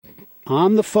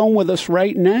on the phone with us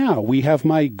right now, we have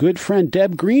my good friend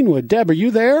Deb Greenwood. Deb, are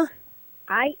you there?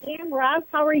 I am, Rob.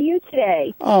 How are you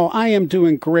today? Oh, I am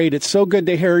doing great. It's so good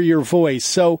to hear your voice.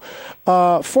 So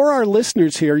for our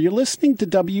listeners here, you're listening to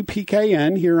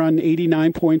WPKN here on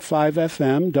 89.5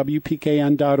 FM,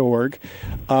 WPKN.org.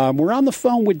 We're on the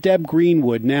phone with Deb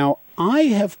Greenwood. Now, I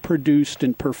have produced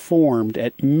and performed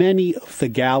at many of the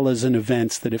galas and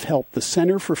events that have helped the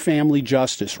Center for Family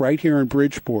Justice right here in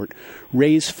Bridgeport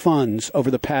raise funds over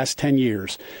the past 10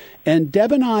 years. And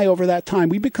Deb and I, over that time,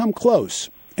 we've become close.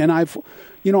 And I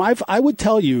would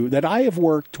tell you that I have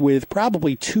worked with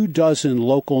probably 24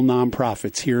 local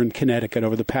nonprofits here in Connecticut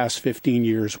over the past 15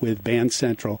 years with Band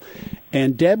Central.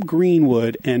 And Deb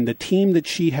Greenwood and the team that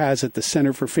she has at the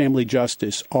Center for Family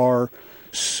Justice are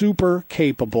super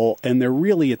capable, and they're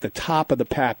really at the top of the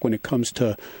pack when it comes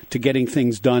to getting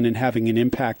things done and having an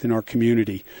impact in our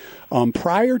community.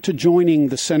 Prior to joining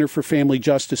the Center for Family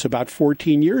Justice about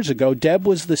 14 years ago, Deb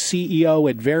was the CEO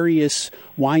at various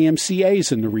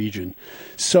YMCAs in the region.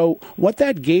 So what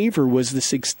that gave her was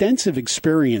this extensive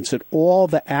experience at all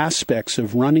the aspects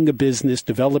of running a business,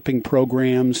 developing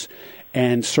programs,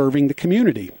 and serving the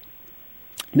community.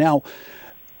 Now,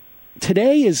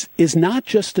 today is not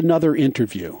just another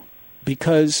interview,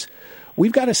 because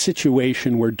we've got a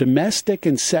situation where domestic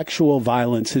and sexual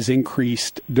violence has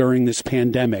increased during this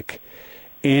pandemic.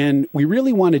 And we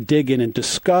really want to dig in and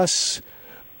discuss,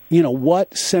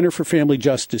 what Center for Family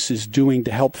Justice is doing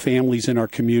to help families in our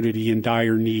community in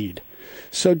dire need.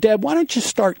 So, Deb, why don't you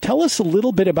start? Tell us a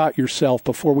little bit about yourself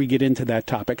before we get into that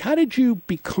topic. How did you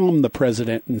become the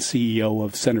president and CEO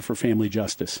of Center for Family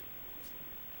Justice?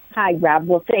 Hi, Rob.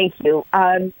 Well, thank you.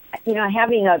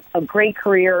 Having a great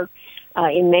career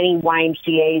in many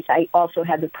YMCAs, I also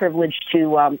had the privilege to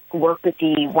work with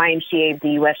the YMCA of the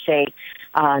USA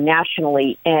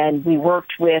nationally, and we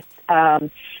worked with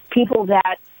people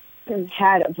that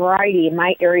had a variety.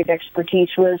 My area of expertise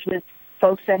was with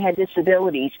folks that had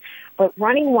disabilities. But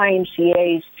running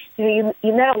YMCAs, you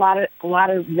met a lot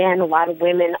of men, a lot of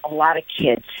women, a lot of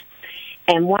kids.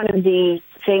 And one of the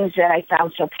things that I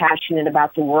found so passionate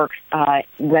about the work,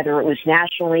 whether it was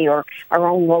nationally or our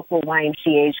own local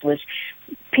YMCAs, was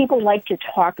people like to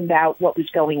talk about what was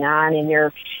going on in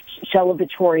their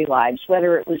celebratory lives,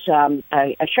 whether it was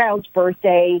a child's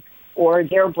birthday or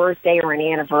their birthday or an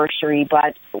anniversary.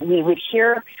 But we would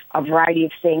hear a variety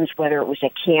of things, whether it was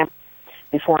at camp,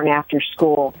 before and after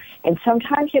school. And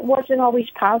sometimes it wasn't always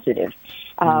positive,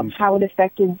 how it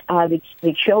affected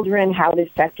the children, how it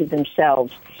affected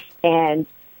themselves. And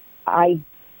I,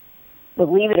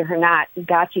 believe it or not,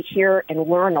 got to hear and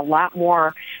learn a lot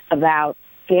more about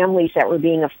families that were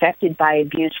being affected by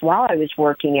abuse while I was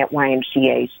working at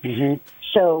YMCAs. Mm-hmm.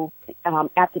 So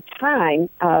at the time,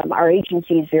 our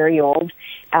agency is very old.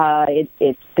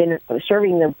 It's been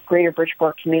serving the greater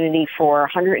Bridgeport community for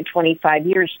 125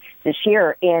 years this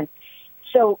year. And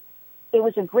so it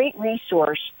was a great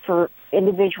resource for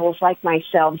individuals like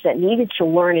myself that needed to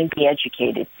learn and be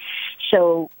educated.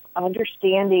 So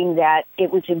understanding that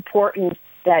it was important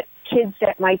that kids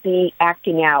that might be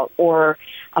acting out or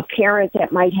a parent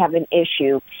that might have an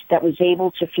issue that was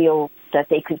able to feel that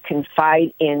they could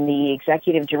confide in the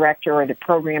executive director or the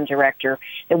program director,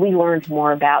 that we learned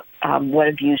more about what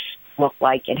abuse looked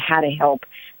like and how to help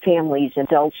families,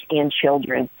 adults, and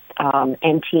children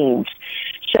and teens.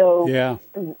 So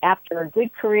after a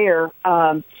good career,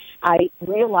 I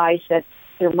realized that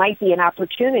there might be an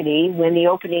opportunity when the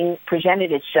opening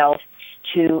presented itself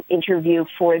to interview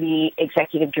for the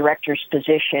executive director's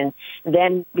position,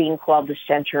 then being called the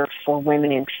Center for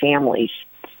Women and Families.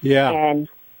 Yeah. And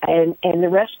the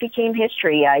rest became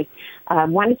history. I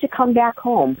wanted to come back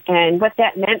home. And what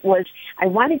that meant was I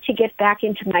wanted to get back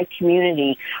into my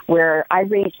community where I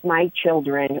raised my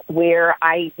children, where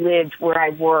I lived, where I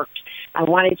worked. I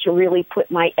wanted to really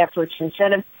put my efforts,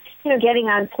 instead of getting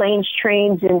on planes,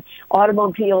 trains, and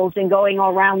automobiles and going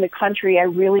all around the country, I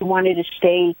really wanted to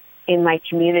stay in my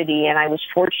community. And I was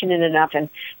fortunate enough and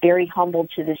very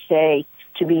humbled to this day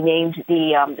to be named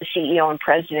the CEO and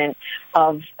president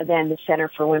of then the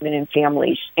Center for Women and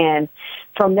Families. And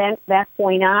from that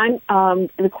point on,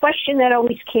 the question that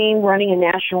always came running a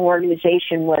national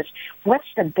organization was, what's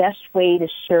the best way to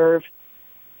serve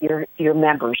your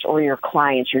members or your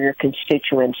clients or your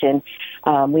constituents? And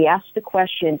we asked the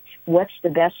question, what's the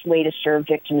best way to serve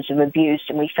victims of abuse?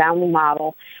 And we found the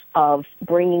model of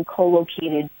bringing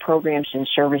co-located programs and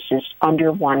services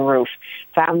under one roof.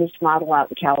 Found this model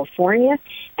out in California,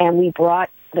 and we brought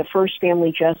the first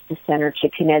Family Justice Center to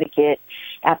Connecticut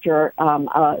after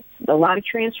a lot of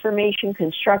transformation,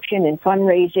 construction, and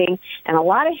fundraising, and a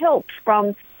lot of help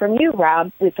from you,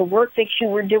 Rob, with the work that you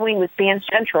were doing with Band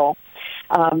Central,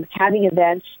 having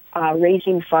events,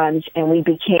 raising funds, and we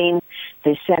became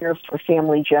the Center for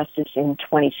Family Justice in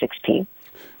 2016.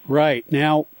 Right.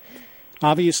 Now,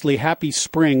 obviously, happy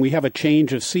spring. We have a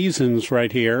change of seasons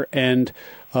right here, and,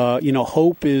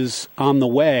 hope is on the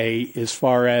way as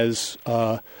far as,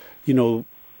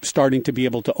 starting to be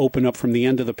able to open up from the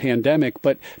end of the pandemic.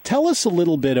 But tell us a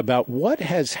little bit about what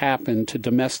has happened to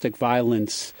domestic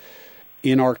violence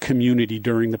in our community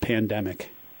during the pandemic.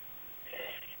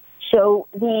 So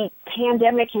the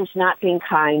pandemic has not been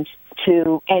kind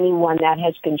to anyone that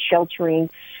has been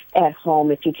sheltering at home.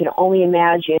 If you can only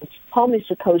imagine, home is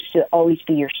supposed to always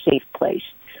be your safe place.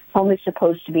 Home is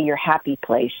supposed to be your happy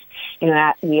place.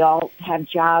 We all have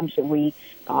jobs that we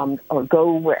or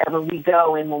go wherever we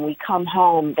go, and when we come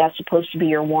home, that's supposed to be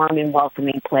your warm and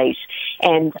welcoming place.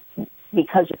 And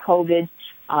because of COVID,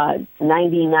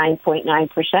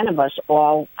 99.9% of us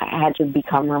all had to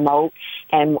become remote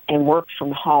and work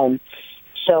from home.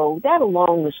 So that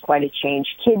alone was quite a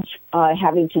change. Kids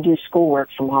having to do schoolwork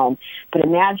from home. But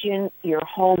imagine your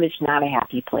home is not a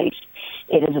happy place.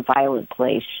 It is a violent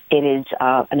place. It is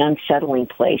an unsettling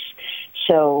place.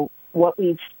 So what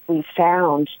we've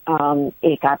found,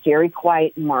 it got very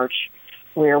quiet in March,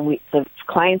 where the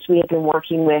clients we had been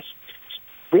working with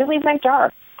really went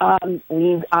dark.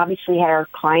 We obviously had our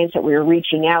clients that we were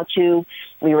reaching out to.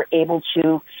 We were able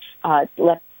to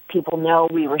let people know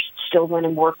we were still going to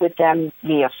work with them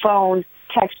via phone,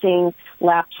 texting,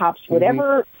 laptops,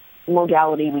 whatever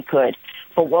modality we could.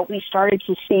 But what we started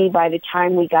to see by the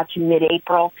time we got to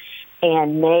mid-April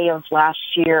and May of last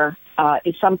year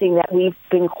is something that we've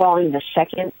been calling the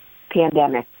second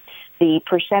pandemic. The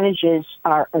percentages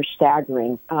are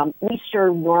staggering. We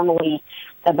serve normally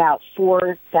about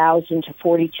 4,000 to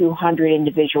 4,200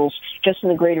 individuals just in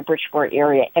the greater Bridgeport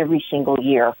area every single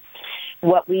year.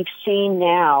 What we've seen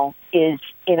now is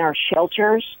in our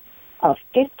shelters a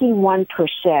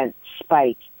 51%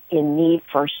 spike in need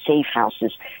for safe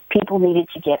houses. People needed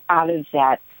to get out of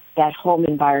that home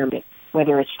environment,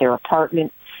 whether it's their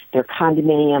apartment, their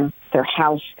condominium, their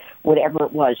house, whatever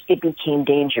it was. It became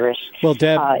dangerous. Well,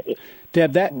 Deb,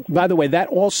 that, by the way, that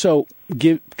also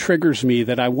triggers me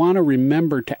that I want to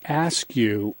remember to ask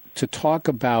you to talk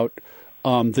about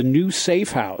the new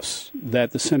safe house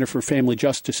that the Center for Family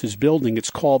Justice is building. It's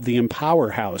called the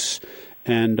Empower House,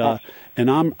 and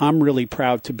I'm really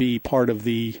proud to be part of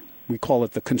we call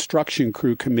it the construction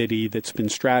crew committee that's been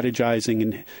strategizing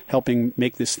and helping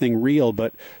make this thing real.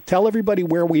 But tell everybody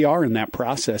where we are in that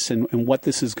process and what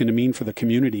this is going to mean for the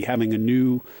community, having a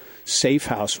new safe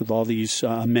house with all these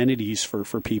amenities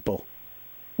for people.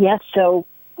 Yes, so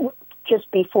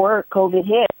just before COVID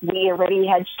hit, we already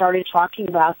had started talking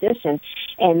about this, and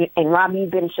Rob,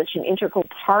 you've been such an integral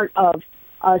part of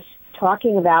us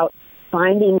talking about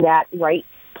finding that right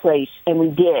place, and we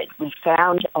did. We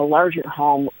found a larger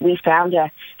home. We found a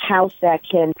house that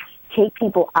can take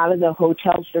people out of the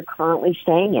hotels they're currently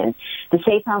staying in. The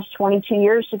safe house 22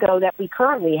 years ago that we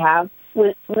currently have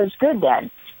was good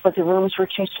then, but the rooms were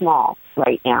too small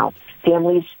right now.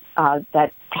 Families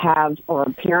that have, or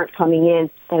a parent coming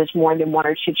in that has more than one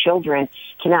or two children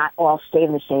cannot all stay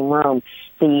in the same room.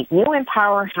 The new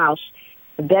Empower House,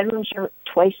 the bedrooms are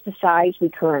twice the size we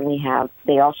currently have.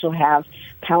 They also have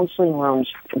counseling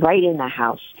rooms right in the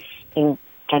house. And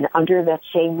under that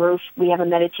same roof, we have a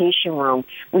meditation room.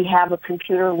 We have a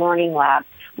computer learning lab.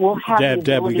 We'll have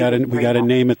Deb, we got to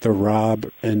name it the Rob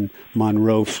and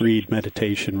Monroe Fried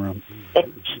Meditation Room.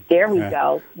 There we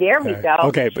go. There we go.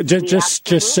 Okay, but just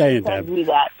saying, Deb.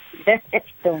 It's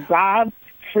the Rob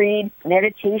Fried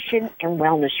Meditation and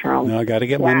Wellness Room. No, I got to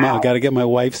get my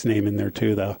wife's name in there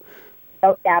too, though.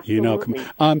 Oh, absolutely.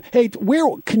 Hey, where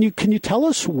can you tell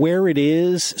us where it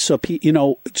is so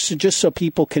just so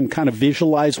people can kind of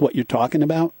visualize what you're talking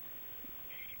about?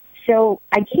 So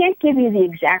I can't give you the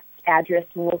exact address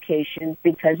and location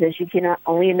because, as you can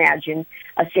only imagine,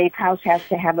 a safe house has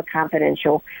to have a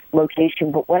confidential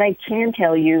location. But what I can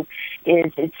tell you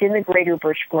is it's in the greater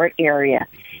Bridgeport area,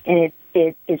 and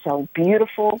it is a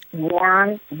beautiful,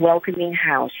 warm, welcoming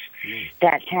house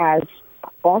that has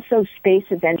also space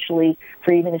eventually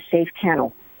for even a safe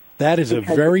kennel. That is a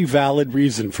very valid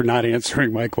reason for not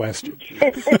answering my question.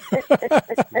 But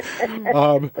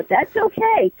that's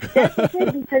okay. That's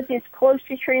okay because it's close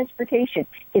to transportation.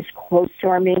 It's close to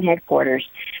our main headquarters.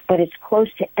 But it's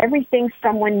close to everything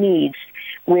someone needs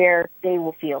where they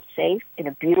will feel safe in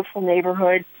a beautiful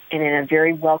neighborhood and in a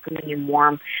very welcoming and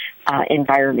warm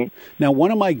environment. Now,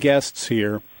 one of my guests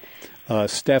here,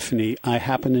 Stephanie, I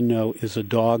happen to know is a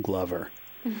dog lover.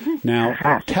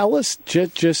 Now, tell us,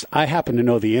 just I happen to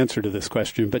know the answer to this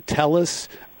question, but tell us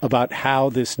about how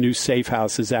this new safe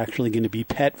house is actually going to be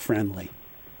pet friendly.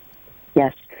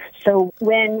 Yes. So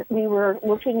when we were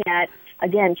looking at,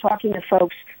 again, talking to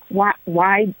folks, why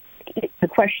the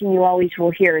question you always will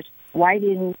hear is, why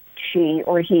didn't she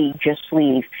or he just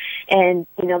leave? And,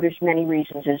 there's many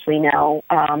reasons, as we know.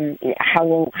 How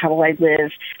will I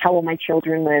live? How will my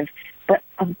children live? But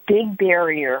a big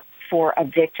barrier for a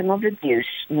victim of abuse,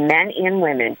 men and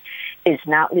women, is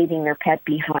not leaving their pet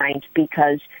behind,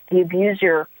 because the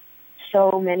abuser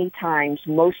so many times,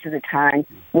 most of the time,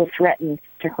 will threaten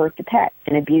to hurt the pet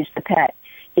and abuse the pet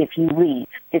if you leave.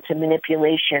 It's a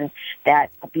manipulation that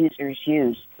abusers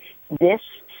use. This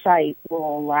site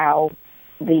will allow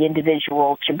the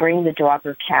individual to bring the dog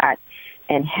or cat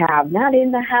and have, not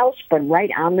in the house, but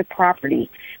right on the property,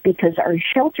 because our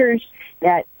shelters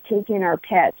that take in our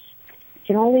pets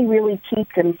can only really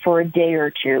keep them for a day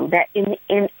or two. That in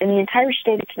the entire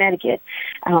state of Connecticut,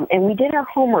 and we did our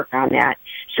homework on that.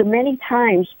 So many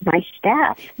times my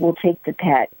staff will take the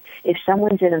pet if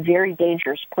someone's in a very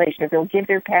dangerous place, or they'll give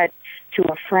their pet to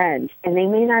a friend, and they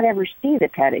may not ever see the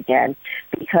pet again,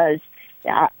 because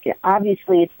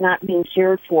obviously it's not being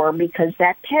cared for, because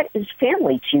that pet is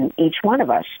family to each one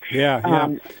of us. Yeah.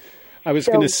 I was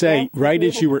going to say, right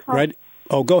as you were right.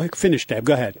 Oh, go ahead. Finish, Deb.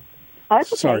 Go ahead.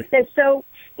 Okay. Sorry. So,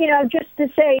 just to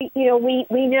say,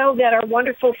 we know that our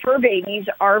wonderful fur babies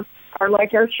are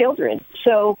like our children.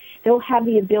 So they'll have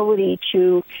the ability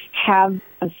to have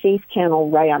a safe kennel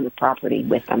right on the property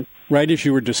with them. Right as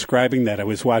you were describing that, I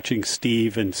was watching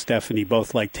Steve and Stephanie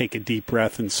both take a deep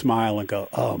breath and smile and go,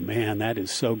 oh, man, that is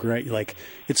so great.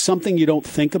 It's something you don't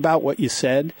think about what you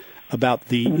said about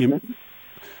the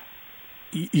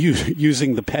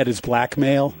using the pet as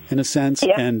blackmail, in a sense.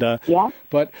 Yeah. And yeah.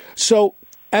 But so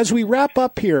as we wrap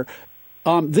up here,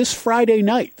 this Friday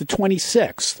night, the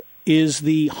 26th, is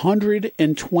the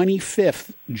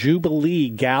 125th Jubilee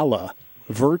Gala,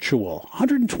 virtual.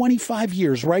 125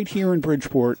 years right here in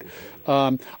Bridgeport,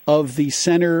 of the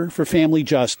Center for Family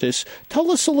Justice.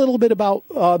 Tell us a little bit about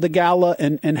the gala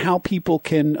and how people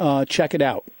can check it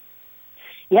out.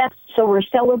 Yes, so we're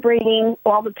celebrating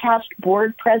all the past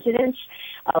board presidents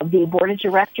of the board of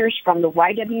directors, from the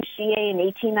YWCA in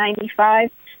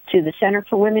 1895 to the Center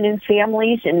for Women and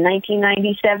Families in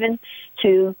 1997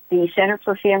 to the Center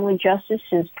for Family Justice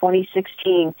since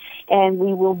 2016. And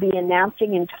we will be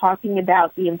announcing and talking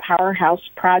about the Empower House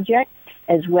project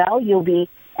as well. You'll be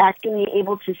actually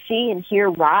able to see and hear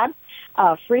Rob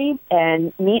Fried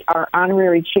and meet our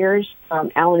honorary chairs,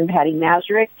 Alan and Patty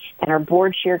Mazurek, and our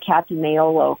board chair, Captain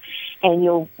Mayolo. And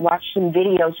you'll watch some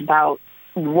videos about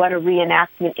what a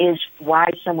reenactment is,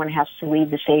 why someone has to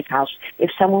leave the safe house. If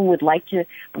someone would like to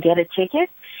get a ticket,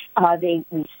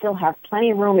 we still have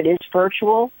plenty of room. It is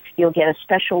virtual. You'll get a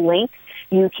special link.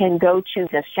 You can go to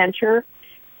the Center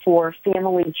for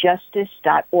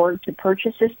FamilyJustice.org to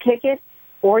purchase this ticket,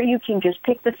 or you can just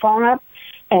pick the phone up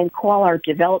and call our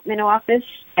development office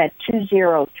at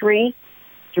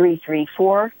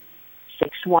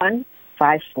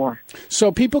 203-334-6154.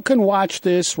 So people can watch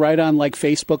this right on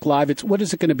Facebook Live. What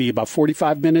is it going to be, about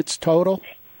 45 minutes total?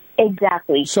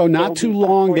 Exactly. So not too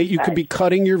long that you could be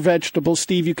cutting your vegetables.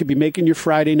 Steve, you could be making your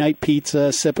Friday night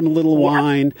pizza, sipping a little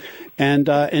wine,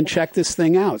 and check this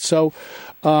thing out. So,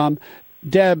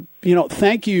 Deb,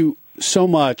 thank you so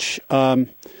much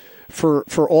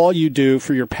for all you do,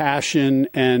 for your passion,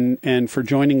 and for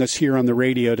joining us here on the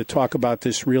radio to talk about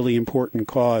this really important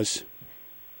cause.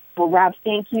 Well, Rob,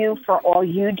 thank you for all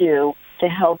you do to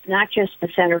help not just the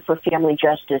Center for Family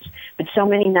Justice, but so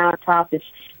many nonprofits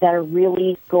that are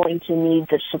really going to need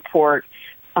the support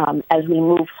as we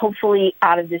move, hopefully,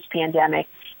 out of this pandemic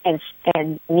and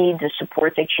need the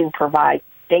support that you provide.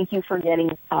 Thank you for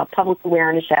getting public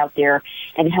awareness out there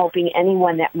and helping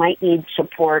anyone that might need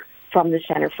support from the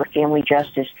Center for Family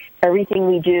Justice. Everything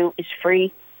we do is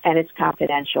free and it's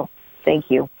confidential.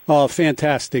 Thank you. Oh,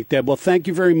 fantastic, Deb. Well, thank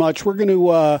you very much. We're going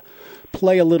to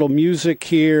play a little music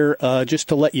here just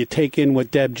to let you take in what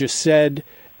Deb just said,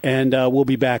 and we'll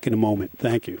be back in a moment.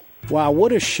 Thank you. Wow,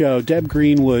 what a show. Deb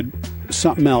Greenwood,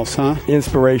 something else, huh?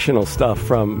 Inspirational stuff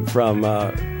from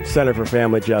Center for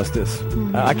Family Justice.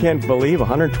 Mm-hmm. I can't believe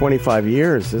 125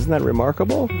 years. Isn't that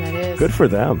remarkable? That is. Good for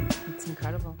them.